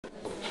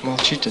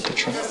Молчите-то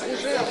что?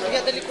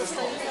 Я далеко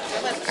стою.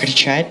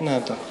 Кричать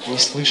надо, не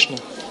слышно.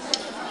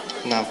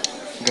 Нам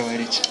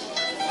говорить.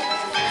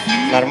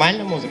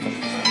 Нормально музыка?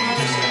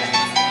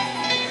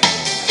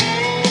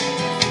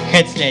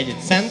 Head следит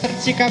центр,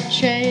 tick-up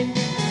chain.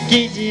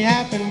 Giddy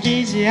up and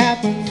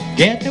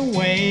get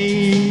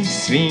away.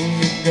 Swing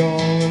it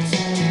going,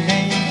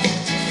 hey.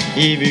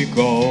 Here we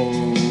go,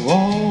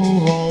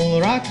 oh,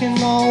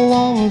 rocking all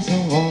over the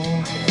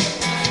wall.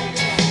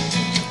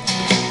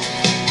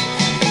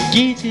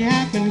 Giddy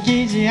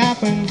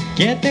up and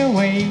get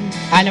away.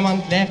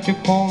 Element left to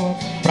corner,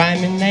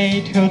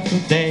 promenade her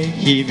today.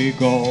 Here we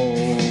go,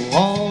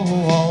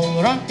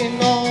 oh,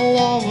 rocking all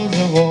over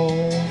the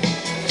wall.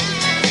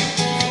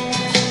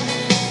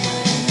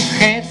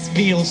 Heads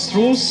wheels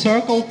through,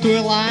 circle to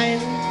a line.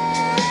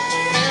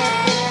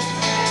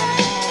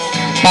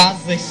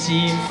 Pass the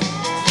sea,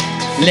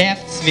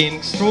 left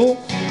swings through.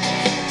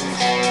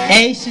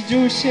 A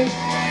seducing,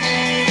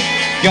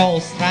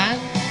 girls run.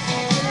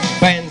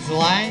 Bends the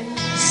line,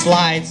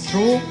 slides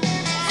through.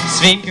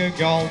 Swing your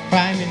girl,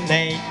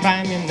 promenade.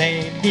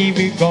 Here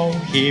we go,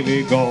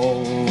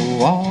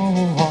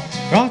 oh,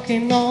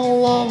 rocking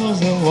all over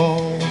the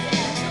wall.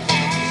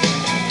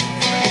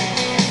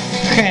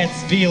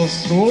 Heads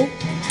wheels through,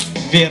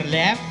 veer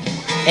left,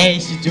 A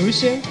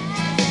seducing,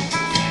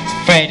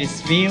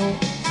 Ferris wheel,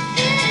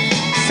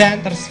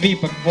 center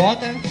sweep a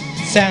quarter,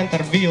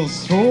 center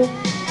wheels through,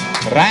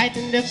 right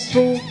and left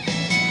through,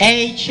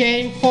 A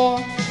chain 4.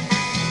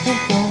 I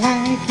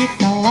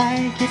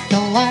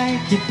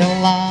like it,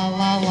 la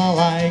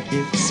like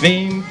it.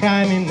 Swing,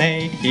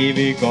 promenade, here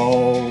we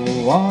go,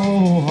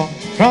 oh,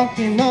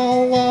 rocking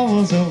all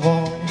over the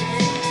wall.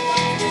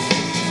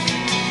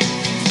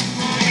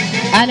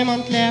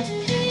 Element left,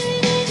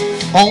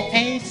 all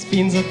 8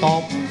 spin the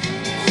top.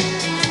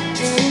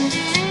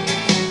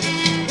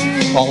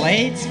 All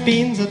 8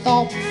 spin the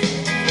top.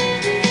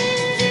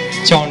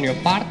 Turn your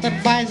partner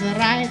by the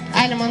right.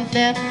 Element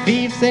left,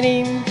 leave the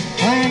ring.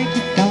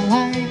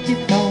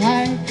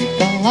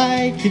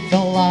 Like it,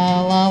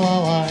 la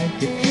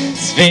like it.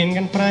 Swing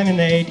and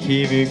promenade,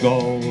 here we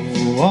go,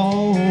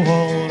 oh,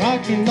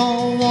 rocking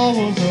all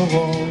over the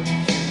wall.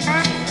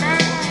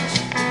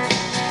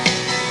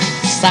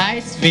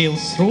 Sides,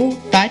 wheels through,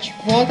 touch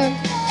quarter.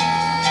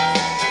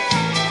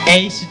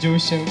 A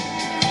seducing.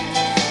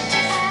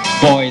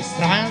 Boys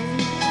run,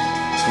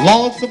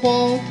 load the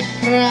boat,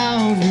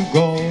 round you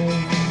go.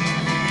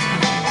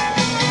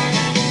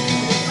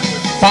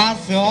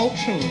 Pass the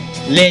auction,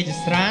 ladies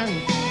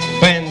run,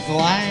 bend the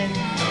line.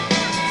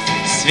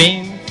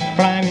 Swing,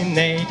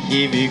 promenade,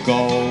 here we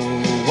go,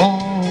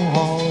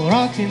 oh,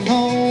 rocking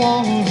all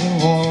over the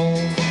wall.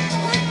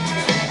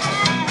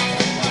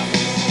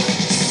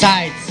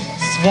 Sides,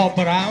 swap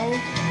around,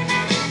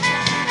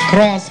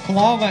 cross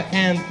clover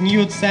and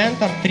nude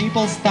center,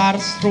 triple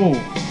stars through.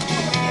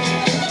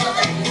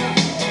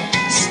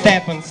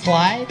 Step and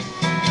slide,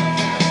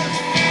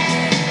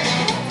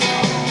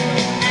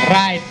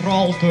 right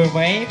roll to a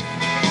wave,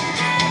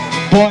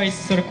 boys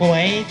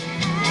circulate,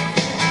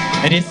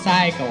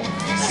 recycle,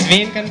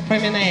 swing and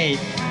promenade,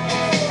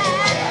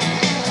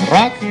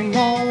 rocking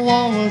all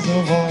over the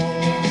wall.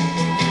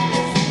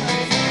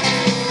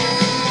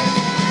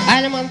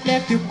 Element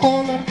left to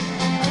corner,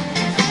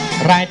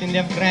 right and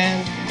left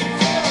grand.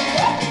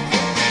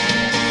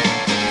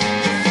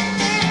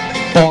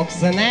 Box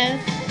the net,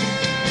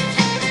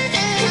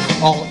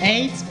 all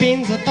 8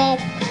 spin the top.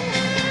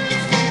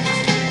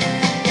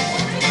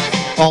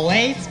 All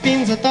 8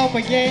 spin the top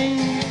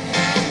again.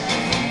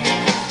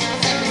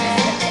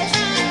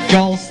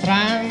 Girls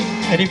run,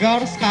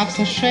 reverse, half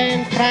the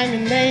chain,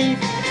 promenade.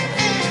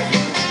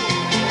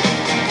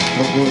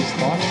 Другую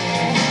сторону.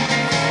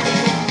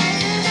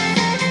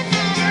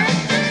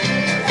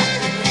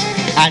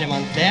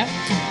 Element left.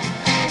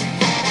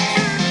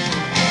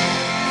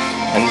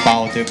 And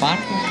bow to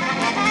partner.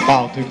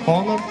 Bow to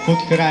corner. Put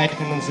your right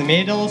hand in the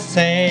middle.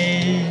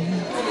 Say.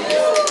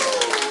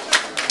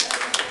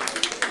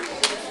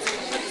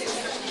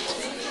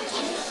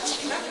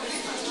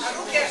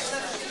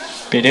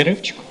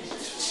 Перерывчик.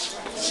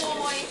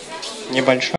 Небольшой.